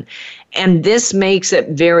location. And this makes it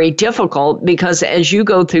very difficult because as you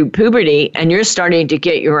go through puberty and you're starting to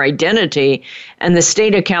get your identity, and the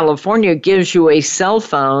state of California gives you a cell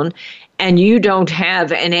phone and you don't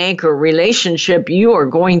have an anchor relationship, you are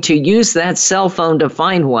going to use that cell phone to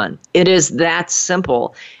find one. It is that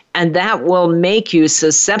simple. And that will make you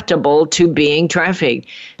susceptible to being trafficked.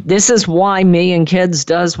 This is why Million Kids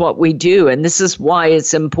does what we do. And this is why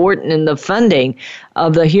it's important in the funding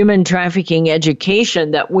of the human trafficking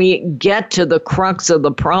education that we get to the crux of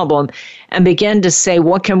the problem and begin to say,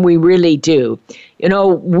 what can we really do? You know,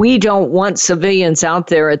 we don't want civilians out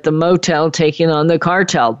there at the motel taking on the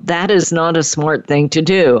cartel. That is not a smart thing to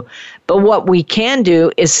do. But what we can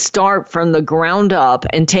do is start from the ground up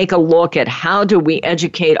and take a look at how do we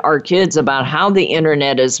educate our kids about how the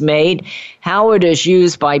internet is made, how it is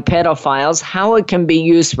used by pedophiles, how it can be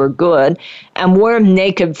used for good, and where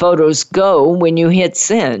naked photos go when you hit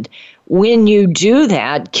send. When you do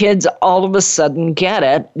that, kids all of a sudden get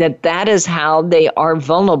it, that is how they are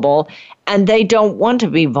vulnerable, and they don't want to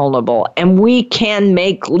be vulnerable. And we can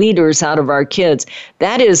make leaders out of our kids.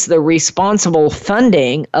 That is the responsible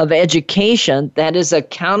funding of education that is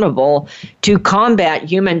accountable to combat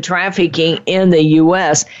human trafficking in the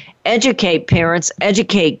U.S. Educate parents,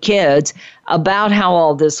 educate kids about how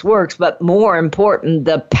all this works, but more important,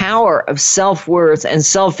 the power of self-worth and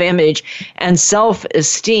self-image and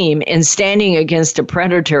self-esteem in standing against a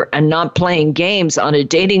predator and not playing games on a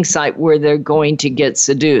dating site where they're going to get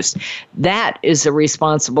seduced. That is a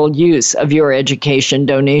responsible use of your education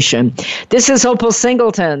donation. This is Opal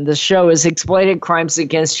Singleton. The show is Exploited Crimes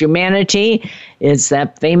Against Humanity. It's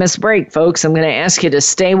that famous break, folks. I'm going to ask you to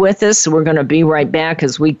stay with us. We're going to be right back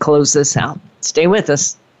as we close this out. Stay with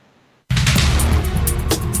us.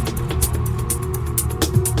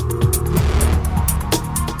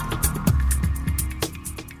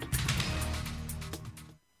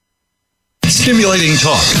 Stimulating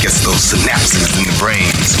talk. It gets those synapses in the brain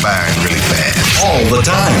firing really fast. All the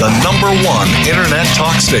time. The #1 internet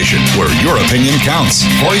talk station where your opinion counts.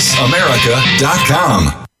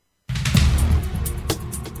 VoiceAmerica.com.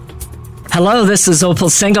 Hello, this is Opal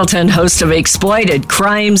Singleton, host of Exploited: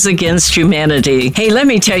 Crimes Against Humanity. Hey, let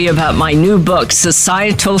me tell you about my new book,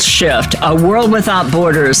 Societal Shift: A World Without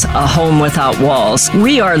Borders, A Home Without Walls.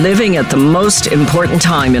 We are living at the most important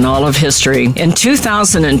time in all of history. In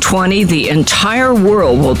 2020, the entire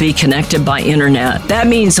world will be connected by internet. That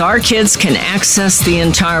means our kids can access the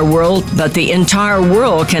entire world, but the entire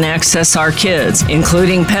world can access our kids,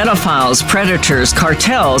 including pedophiles, predators,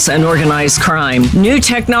 cartels, and organized crime. New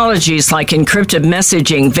technologies like encrypted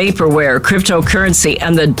messaging, vaporware, cryptocurrency,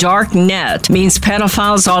 and the dark net means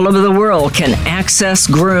pedophiles all over the world can access,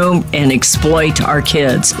 groom, and exploit our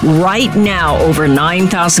kids. Right now, over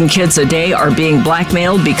 9,000 kids a day are being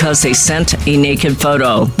blackmailed because they sent a naked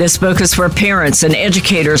photo. This book is for parents and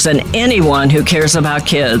educators and anyone who cares about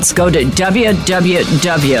kids. Go to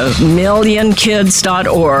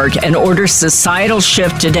www.millionkids.org and order Societal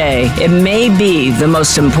Shift today. It may be the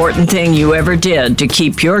most important thing you ever did to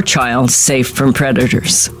keep your child safe from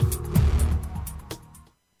predators.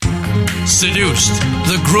 Seduced: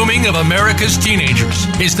 The Grooming of America's Teenagers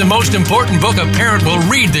is the most important book a parent will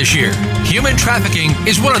read this year. Human trafficking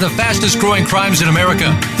is one of the fastest growing crimes in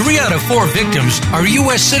America. 3 out of 4 victims are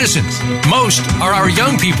U.S. citizens. Most are our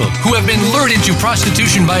young people who have been lured into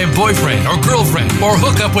prostitution by a boyfriend or girlfriend or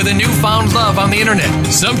hook up with a newfound love on the internet.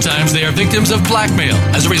 Sometimes they are victims of blackmail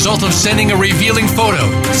as a result of sending a revealing photo.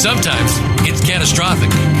 Sometimes it's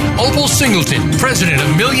catastrophic. Opal Singleton, president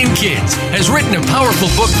of Million Kids, has written a powerful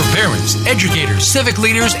book for parents, educators, civic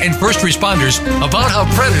leaders, and first responders about how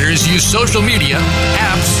predators use social media,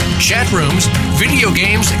 apps, chat rooms, video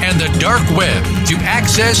games, and the dark web to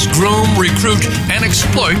access, groom, recruit, and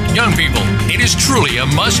exploit young people. It is truly a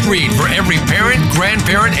must-read for every parent,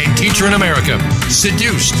 grandparent, and teacher in America.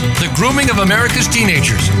 Seduced: The Grooming of America's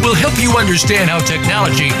Teenagers will help you understand how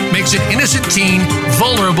technology makes an innocent teen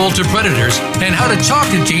vulnerable to predators and how to talk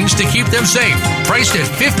to teens to keep them safe. Priced at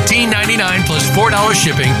 $15.99 plus $4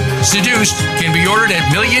 shipping, Seduced can be ordered at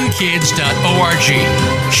millionkids.org.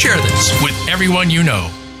 Share this with everyone you know.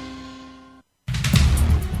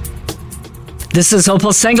 This is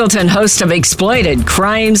Opal Singleton, host of Exploited: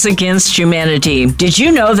 Crimes Against Humanity. Did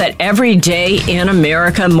you know that every day in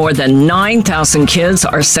America, more than 9,000 kids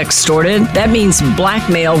are sextorted? That means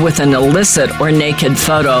blackmail with an illicit or naked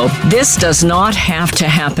photo. This does not have to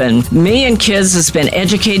happen. Million Kids has been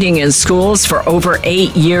educating in schools for over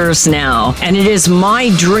 8 years now, and it is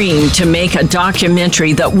my dream to make a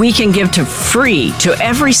documentary that we can give to free to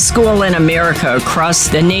every school in America across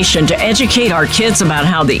the nation to educate our kids about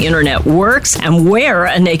how the internet works and where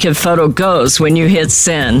a naked photo goes when you hit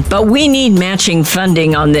send. But we need matching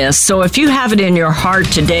funding on this, so if you have it in your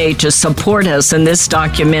heart today to support us in this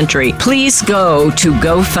documentary, please go to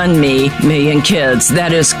GoFundMe Million Kids.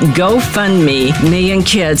 That is GoFundMe Million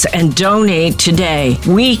Kids, and donate today.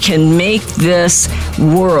 We can make this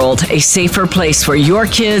world a safer place for your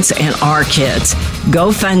kids and our kids.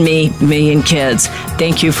 GoFundMe Million Kids.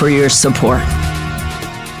 Thank you for your support.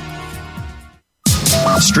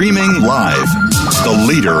 Streaming live, the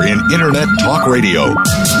leader in Internet Talk Radio,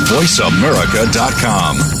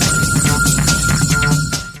 VoiceAmerica.com.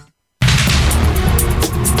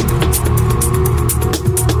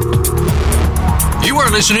 You are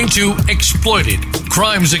listening to Exploited: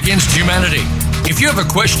 Crimes Against Humanity. If you have a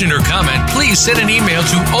question or comment, please send an email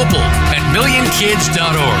to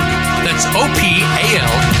opal@millionkids.org. That's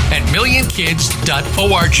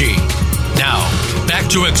OPAL@millionkids.org. Now, back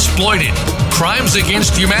to Exploited: Crimes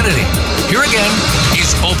Against Humanity. Here again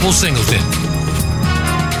is Opal Singleton.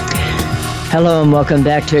 Hello and welcome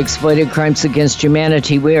back to Exploited: Crimes Against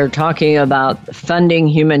Humanity. We are talking about funding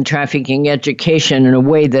human trafficking education in a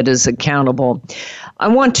way that is accountable. I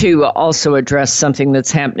want to also address something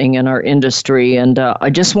that's happening in our industry, and I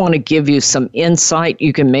just want to give you some insight.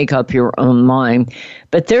 You can make up your own mind.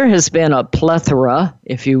 But there has been a plethora,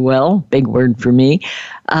 if you will, big word for me,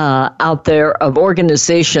 out there of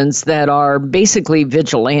organizations that are basically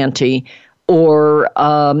vigilante or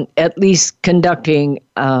at least conducting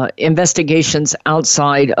investigations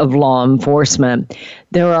outside of law enforcement.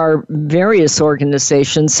 There are various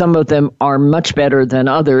organizations, some of them are much better than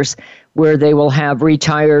others, where they will have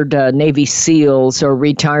retired Navy SEALs or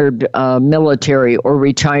retired military or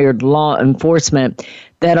retired law enforcement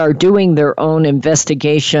that are doing their own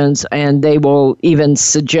investigations, and they will even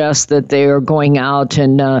suggest that they are going out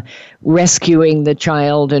and rescuing the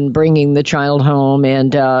child and bringing the child home.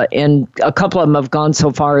 And a couple of them have gone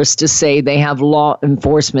so far as to say they have law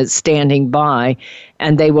enforcement standing by,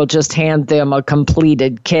 and they will just hand them a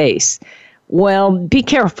completed case. Well, be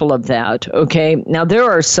careful of that, okay? Now, there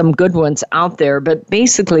are some good ones out there, but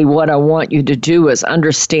basically what I want you to do is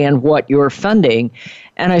understand what you're funding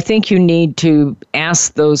And I think you need to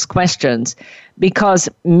ask those questions because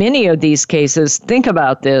many of these cases, think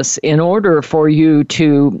about this, in order for you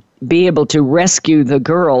to be able to rescue the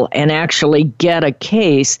girl and actually get a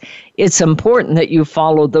case, it's important that you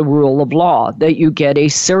follow the rule of law, that you get a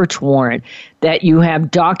search warrant, that you have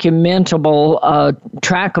documentable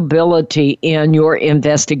trackability in your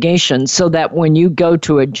investigation so that when you go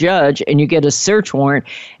to a judge and you get a search warrant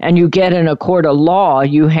and you get in a court of law,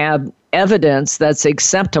 you have evidence that's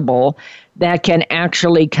acceptable that can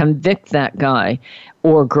actually convict that guy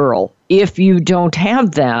or girl. If you don't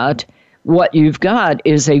have that, what you've got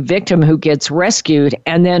is a victim who gets rescued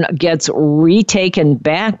and then gets retaken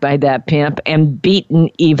back by that pimp and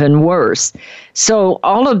beaten even worse. So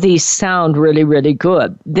all of these sound really, really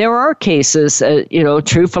good. There are cases,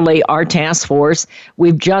 truthfully, our task force,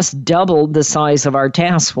 we've just doubled the size of our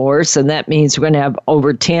task force, and that means we're going to have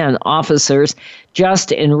over 10 officers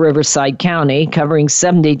just in Riverside County, covering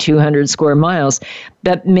 7,200 square miles.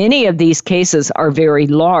 But many of these cases are very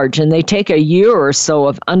large, and they take a year or so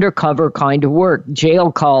of undercover kind of work,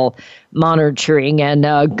 jail call monitoring and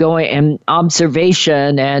going and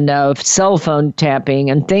observation and cell phone tapping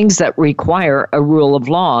and things that require a rule of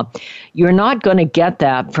law. You're not going to get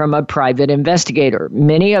that from a private investigator.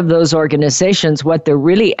 Many of those organizations, what they're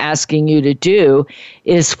really asking you to do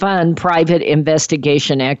is fund private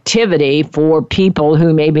investigation activity for people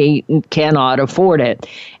who maybe cannot afford it.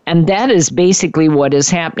 And that is basically what is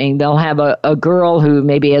happening. They'll have a girl who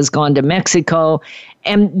maybe has gone to Mexico,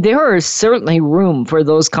 and there is certainly room for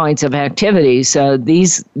those kinds of activities.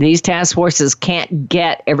 These task forces can't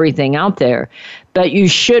get everything out there. But you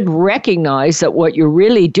should recognize that what you're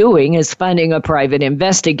really doing is funding a private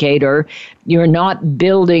investigator. You're not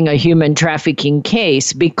building a human trafficking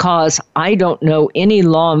case, because I don't know any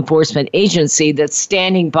law enforcement agency that's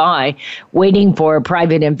standing by waiting for a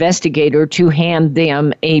private investigator to hand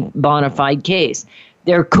them a bona fide case.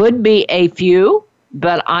 There could be a few,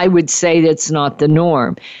 but I would say that's not the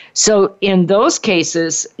norm. So in those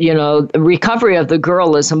cases, the recovery of the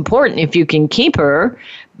girl is important if you can keep her,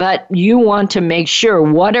 but you want to make sure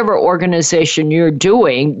whatever organization you're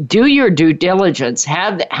doing, do your due diligence.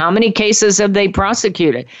 How many cases have they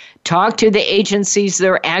prosecuted? Talk to the agencies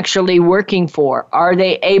they're actually working for. Are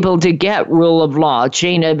they able to get rule of law,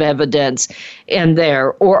 chain of evidence in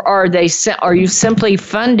there? Or are you simply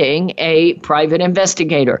funding a private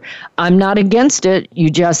investigator? I'm not against it. You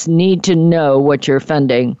just need to know what you're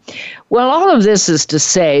funding. Well, all of this is to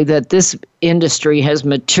say that this industry has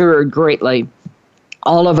matured greatly.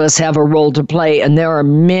 All of us have a role to play, and there are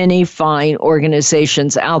many fine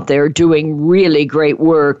organizations out there doing really great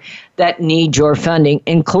work that need your funding,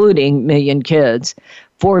 including Million Kids.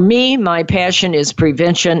 For me, my passion is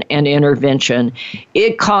prevention and intervention.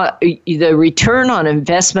 The return on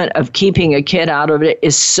investment of keeping a kid out of it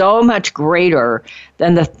is so much greater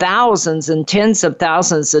than the thousands and tens of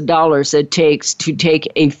thousands of dollars it takes to take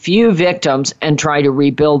a few victims and try to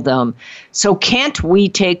rebuild them. So can't we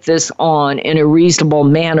take this on in a reasonable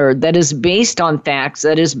manner that is based on facts,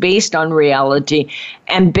 that is based on reality,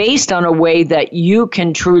 and based on a way that you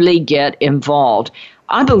can truly get involved?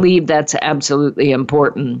 I believe that's absolutely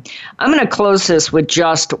important. I'm going to close this with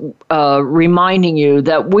just reminding you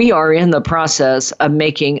that we are in the process of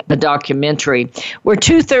making a documentary. We're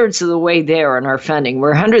 2/3 of the way there in our funding.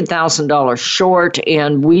 We're $100,000 short,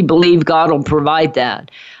 and we believe God will provide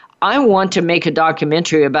that. I want to make a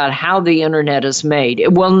documentary about how the internet is made.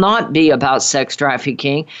 It will not be about sex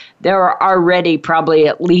trafficking. There are already probably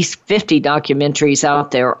at least 50 documentaries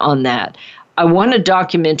out there on that. I want a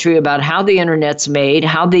documentary about how the internet's made,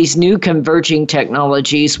 how these new converging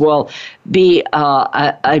technologies will be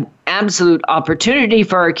an absolute opportunity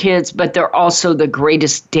for our kids, but they're also the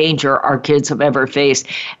greatest danger our kids have ever faced.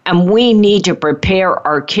 And we need to prepare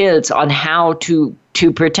our kids on how to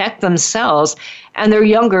protect themselves and their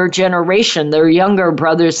younger generation, their younger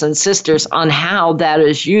brothers and sisters, on how that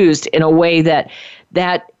is used in a way that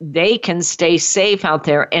they can stay safe out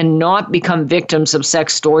there and not become victims of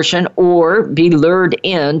sextortion or be lured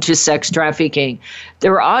into sex trafficking.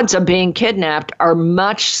 Their odds of being kidnapped are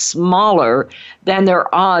much smaller than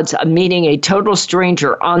their odds of meeting a total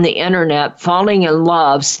stranger on the internet, falling in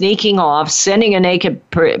love, sneaking off, sending a naked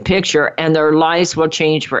picture, and their lives will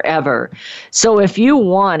change forever. So if you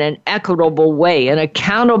want an equitable way, an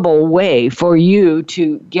accountable way for you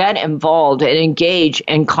to get involved and engage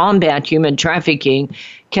and combat human trafficking,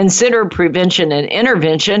 consider prevention and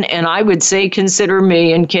intervention, and I would say consider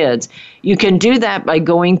Million Kids. You can do that by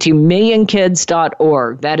going to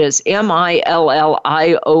millionkids.org. That is MILLION,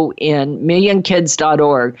 millionkids.org.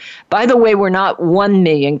 1millionkids.org. By the way, we're not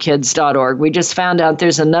 1millionkids.org. We just found out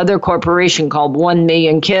there's another corporation called 1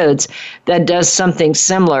 Million Kids that does something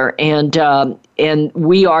similar, and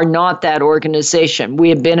we are not that organization. We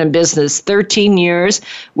have been in business 13 years.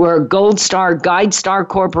 We're a Gold Star Guide Star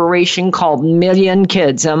corporation called Million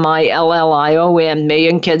Kids, MILLION,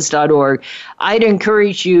 millionkids.org. I'd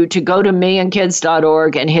encourage you to go to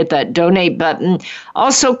millionkids.org and hit that donate button.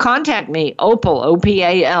 Also contact me, Opal,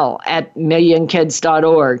 OPAL, at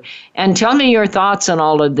millionkids.org, and tell me your thoughts on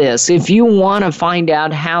all of this. If you want to find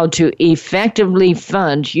out how to effectively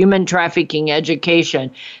fund human trafficking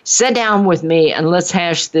education, sit down with me and let's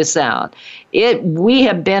hash this out. We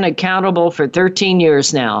have been accountable for 13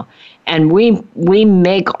 years now, and we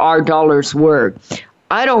make our dollars work.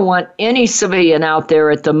 I don't want any civilian out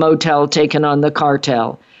there at the motel taking on the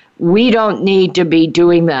cartel. We don't need to be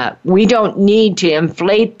doing that. We don't need to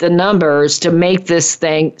inflate the numbers to make this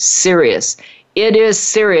thing serious. It is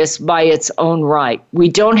serious by its own right. We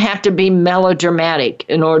don't have to be melodramatic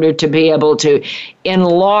in order to be able to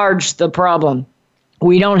enlarge the problem.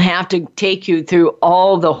 We don't have to take you through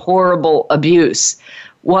all the horrible abuse.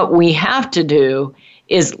 What we have to do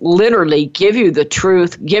is literally give you the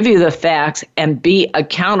truth, give you the facts, and be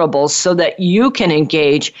accountable so that you can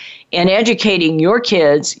engage in educating your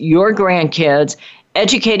kids, your grandkids,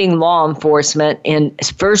 educating law enforcement and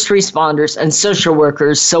first responders and social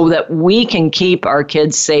workers so that we can keep our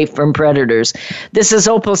kids safe from predators. This is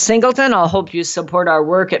Opal Singleton. I hope you support our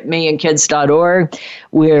work at millionkids.org.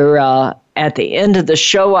 We're at the end of the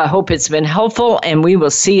show. I hope it's been helpful, and we will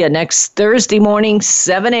see you next Thursday morning,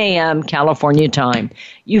 7 a.m. California time.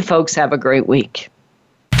 You folks have a great week.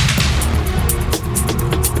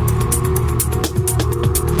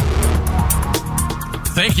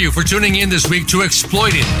 Thank you for tuning in this week to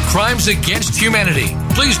Exploited, Crimes Against Humanity.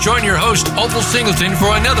 Please join your host, Opal Singleton,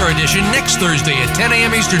 for another edition next Thursday at 10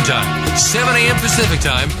 a.m. Eastern Time, 7 a.m. Pacific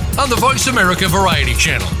Time on the Voice America Variety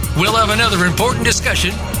Channel. We'll have another important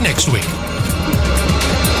discussion next week.